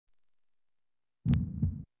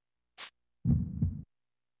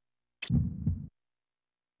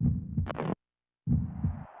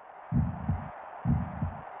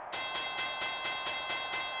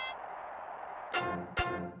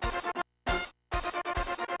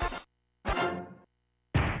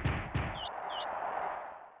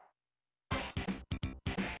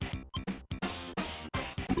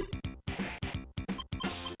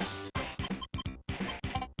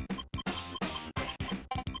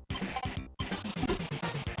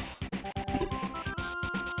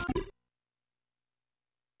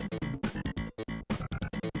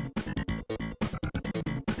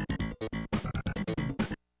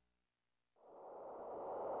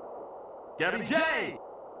Gabby J!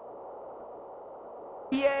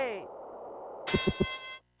 Yay!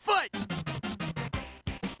 Fight!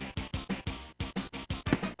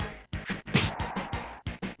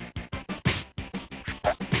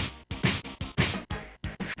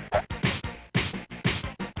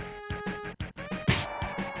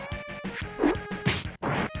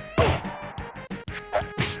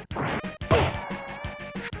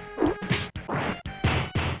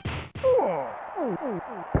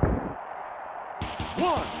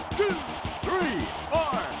 One, two, three,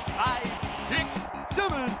 four, five, six,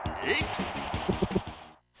 seven, eight.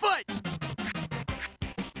 Fight!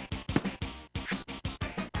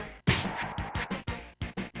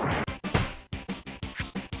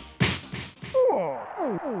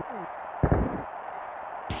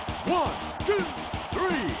 One, two,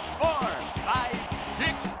 three, four, five,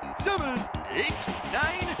 six, seven, eight,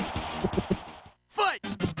 nine. Fight!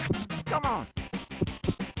 Come on!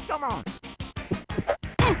 Come on!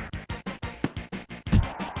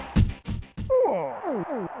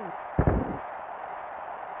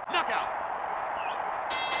 Knockout!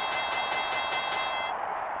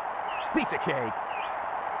 Pizza cake!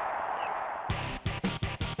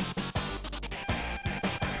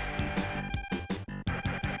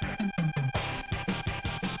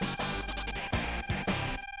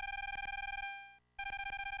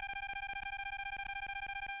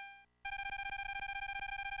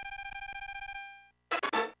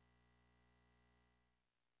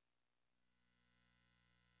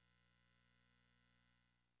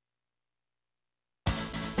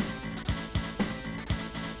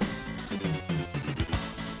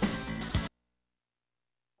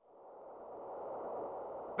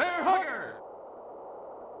 Bear hugger!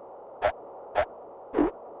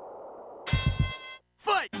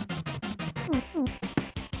 Fight!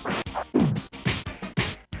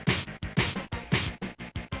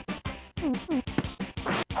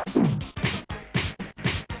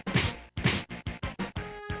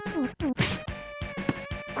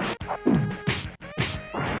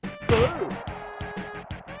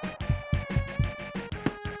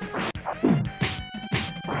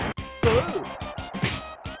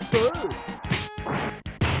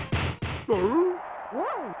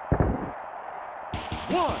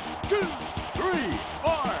 One, two, three,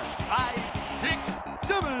 four, five, six,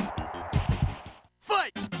 seven.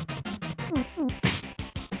 Fight!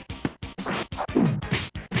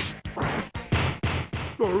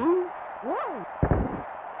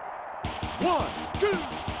 One, two,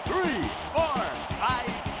 three, four,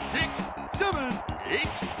 five, six, seven,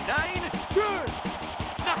 eight, nine, 10.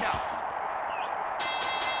 Knockout!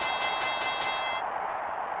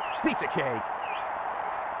 Pizza cake!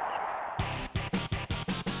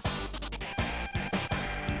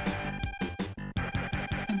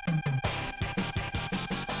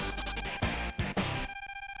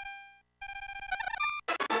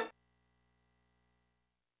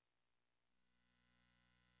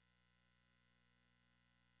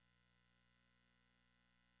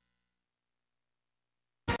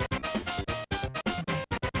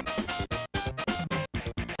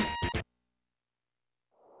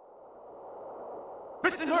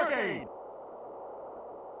 Piston Hurricane!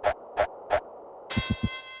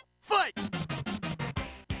 Fight!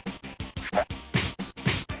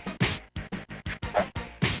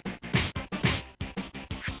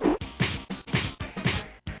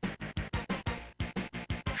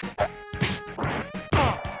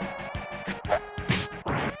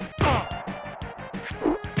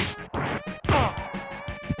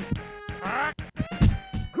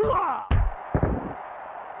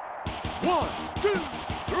 One, two,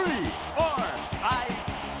 three, four, five.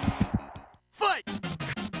 Fight!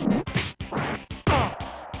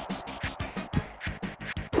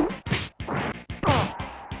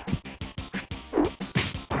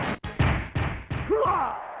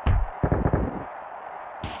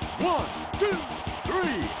 One, two,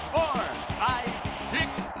 three, four, five, six,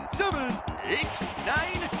 seven, eight,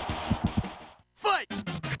 nine. Fight!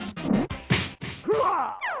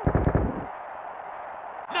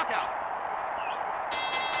 Knockout!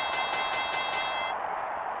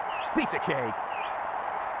 Pizza cake!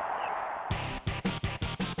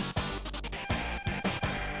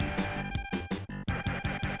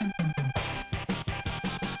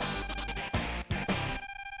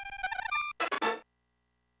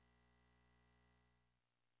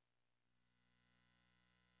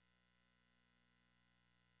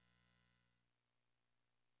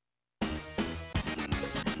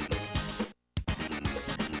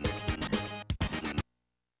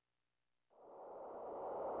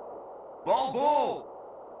 Ball bull!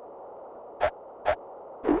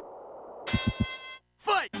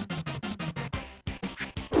 Fight!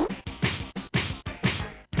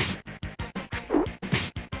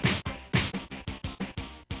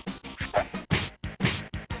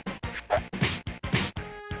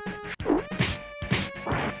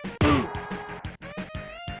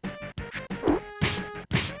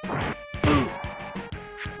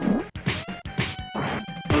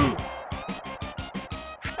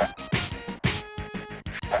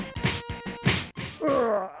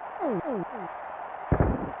 One,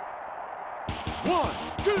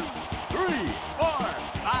 two, three, four,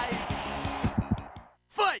 five.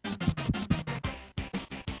 Fight!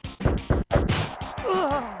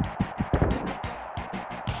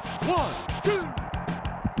 One, two.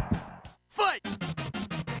 Fight!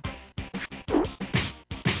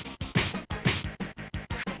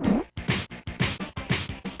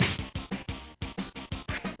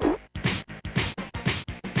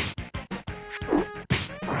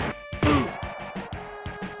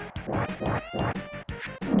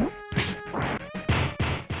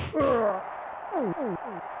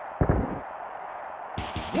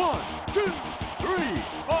 One, two, three,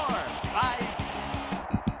 four, five.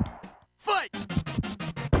 Fight!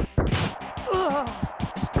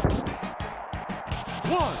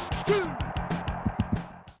 One, two.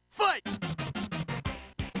 Fight!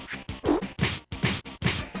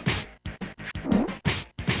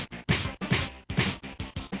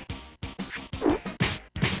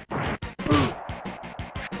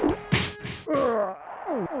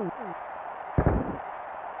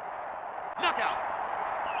 Knockout!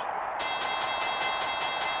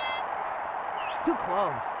 Too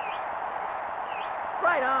close.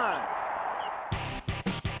 Right on.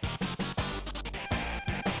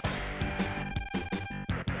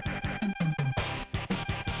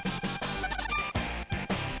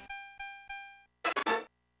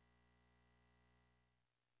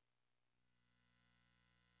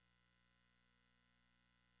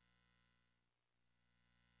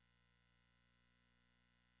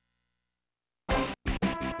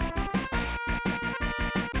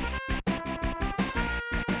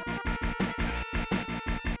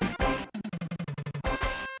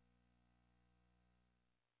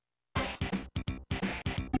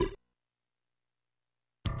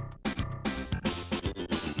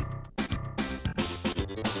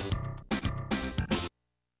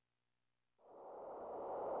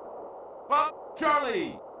 Up,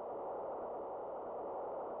 Charlie!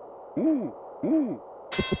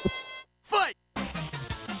 Fight!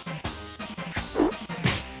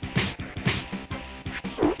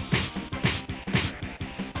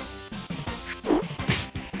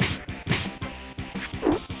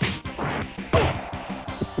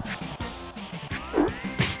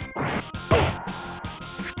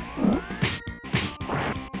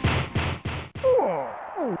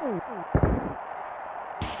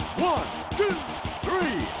 One, two,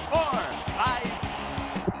 three, four, five.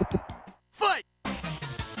 Fight!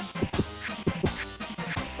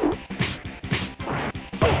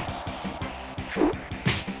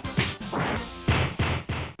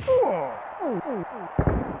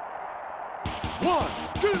 One,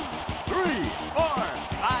 two, three, four,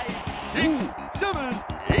 five, 6, 7,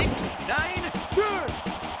 8, 9, 10.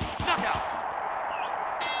 Knockout!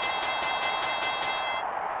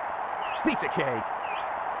 Pizza cake.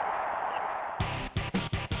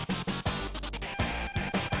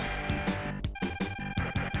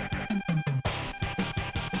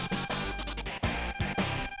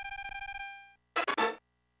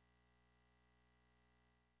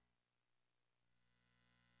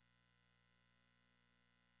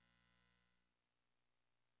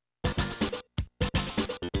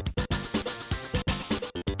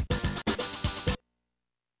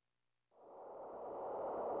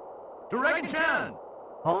 Dragon Chan!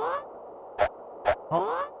 Huh?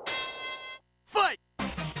 Huh? Fight!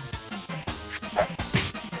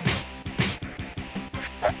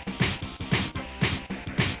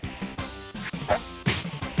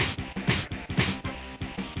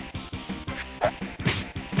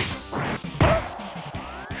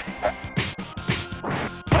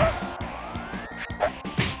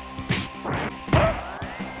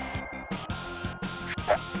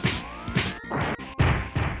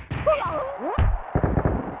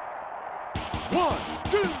 One,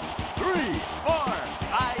 two, three, four,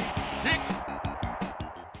 five, 6.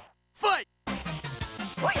 Fight!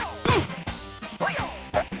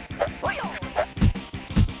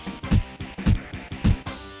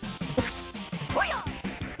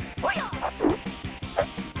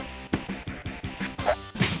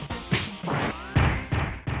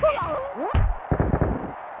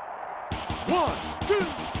 One, two,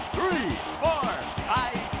 three, four,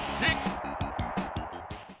 five, 6.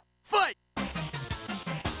 Fight!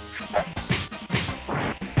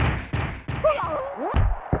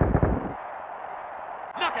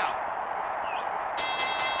 Knockout!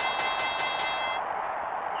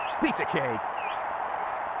 Pizza cake.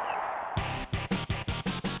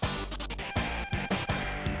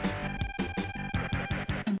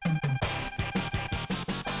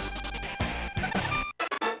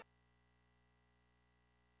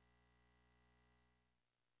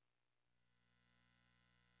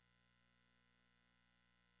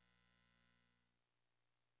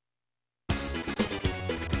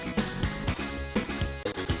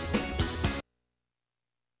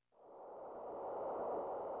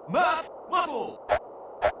 Map muscle.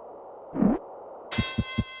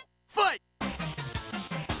 Fight.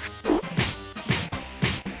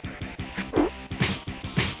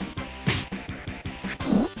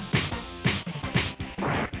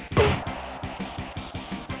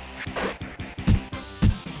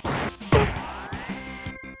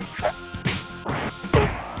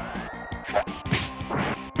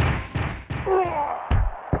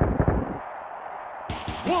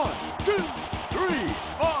 One, two, three,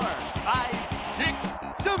 four, five, six,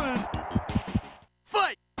 seven.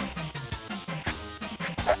 Fight!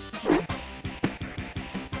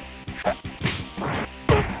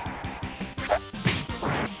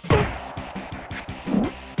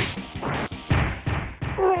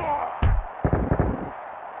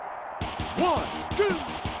 One, two,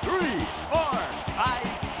 three, four, five,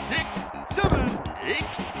 six, seven,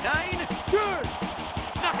 eight, nine, 10.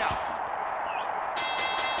 Knockout!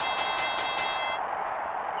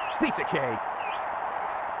 Pizza cake.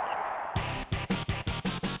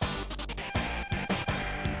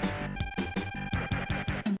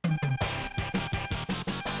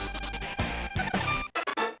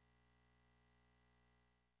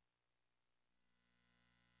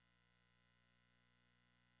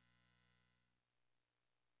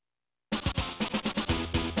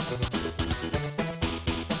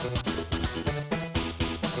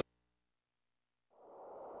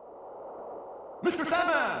 Mr.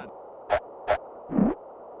 Sandman!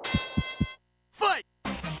 Fight!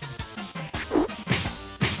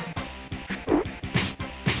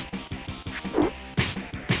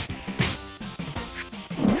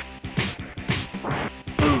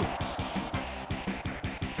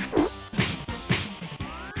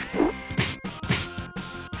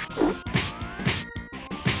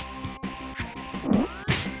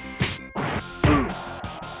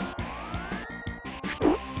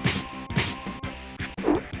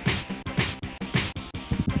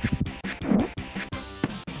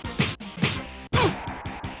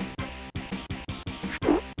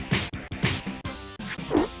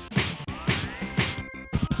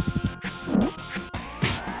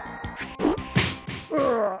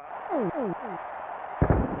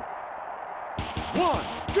 One,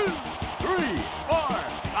 two, three, four,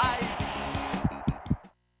 five.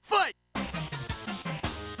 Fight!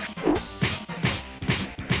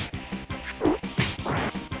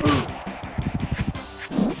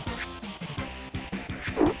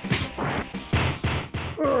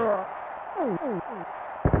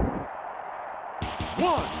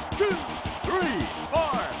 One, two, three,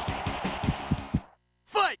 four.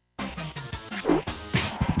 Fight!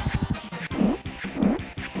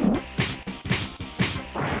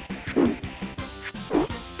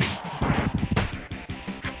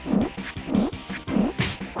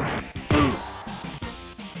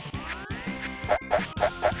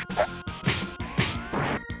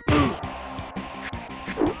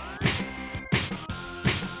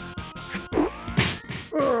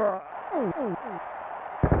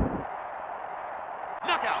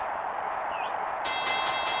 Knockout!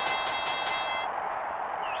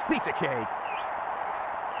 Pizza cake.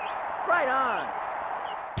 Right on!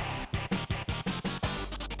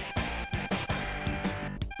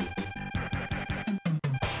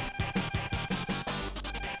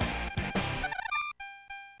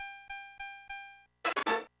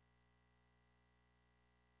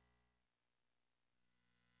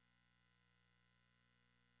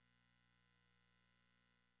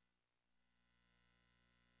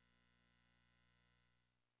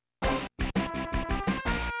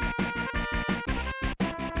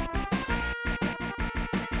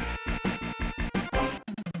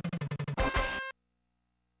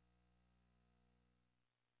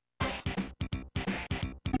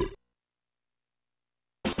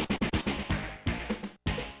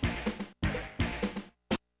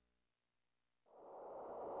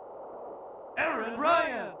 Aaron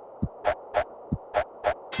Ryan!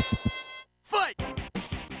 Fight!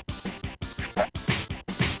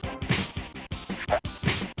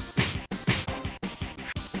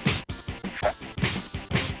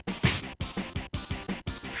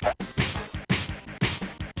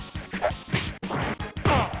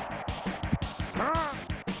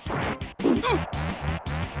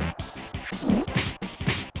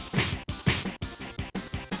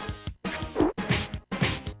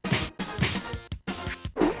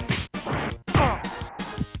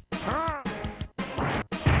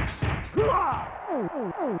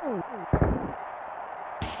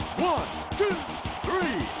 One, two,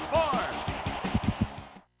 three, four.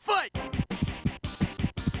 Fight!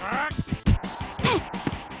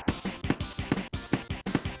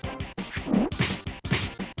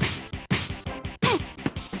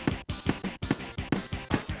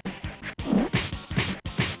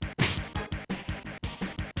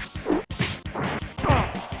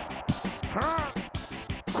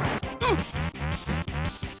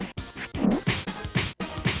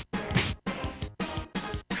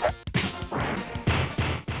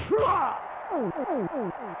 1,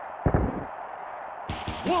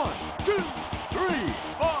 2, 3,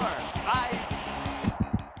 4, 5.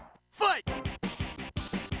 Fight!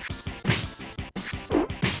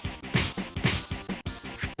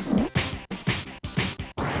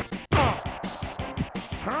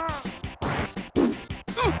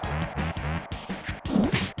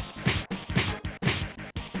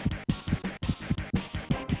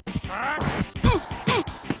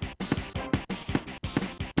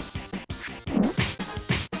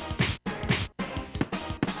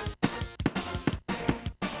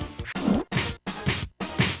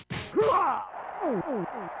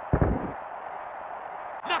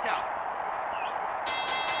 Knockout!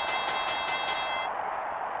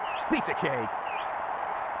 Pizza cake.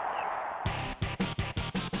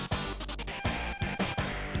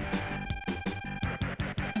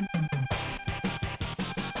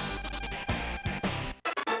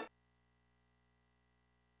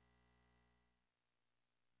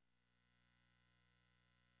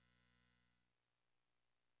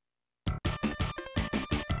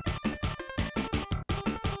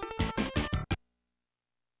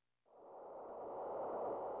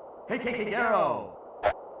 Hey, Garo.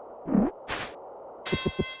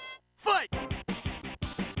 Fight!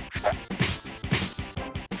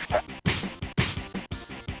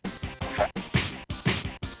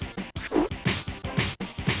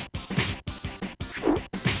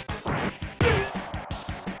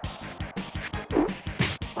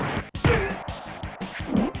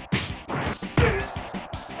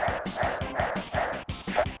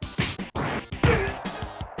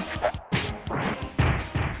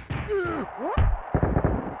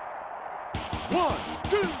 One,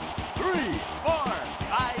 two, three, four,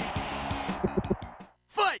 five.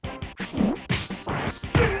 Fight!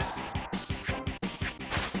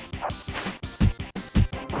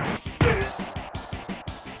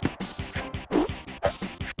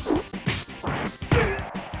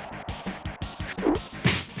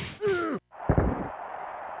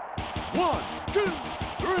 One, two,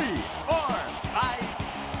 three, four, five.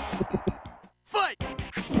 Fight!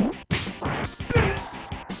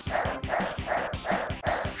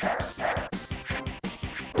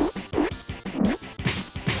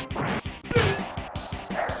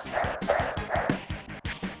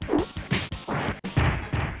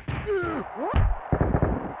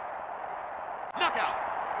 Knockout!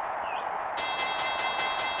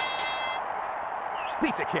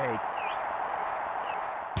 Pizza cake.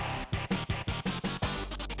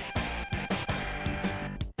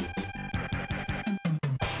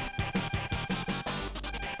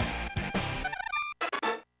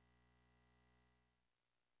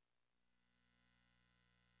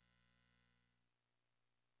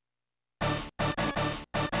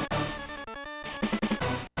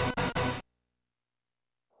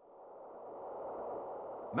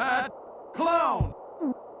 Mad Clown.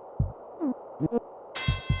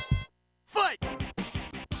 Fight!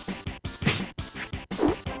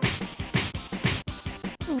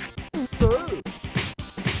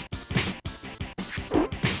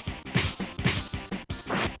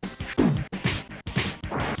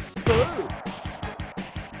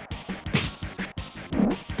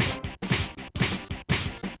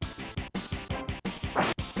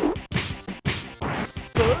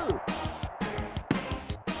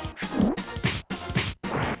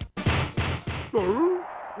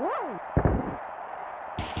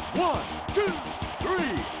 One, two,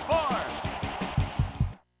 three, four.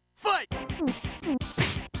 Fight!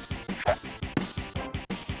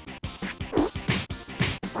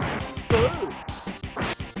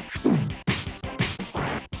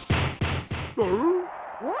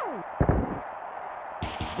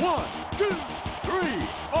 One, two, three,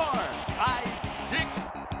 four, five, six.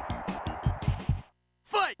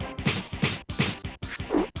 Fight!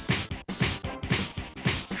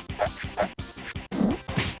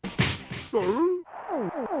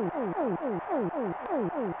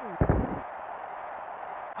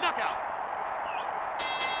 Knockout!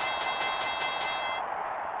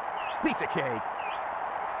 Pizza cake.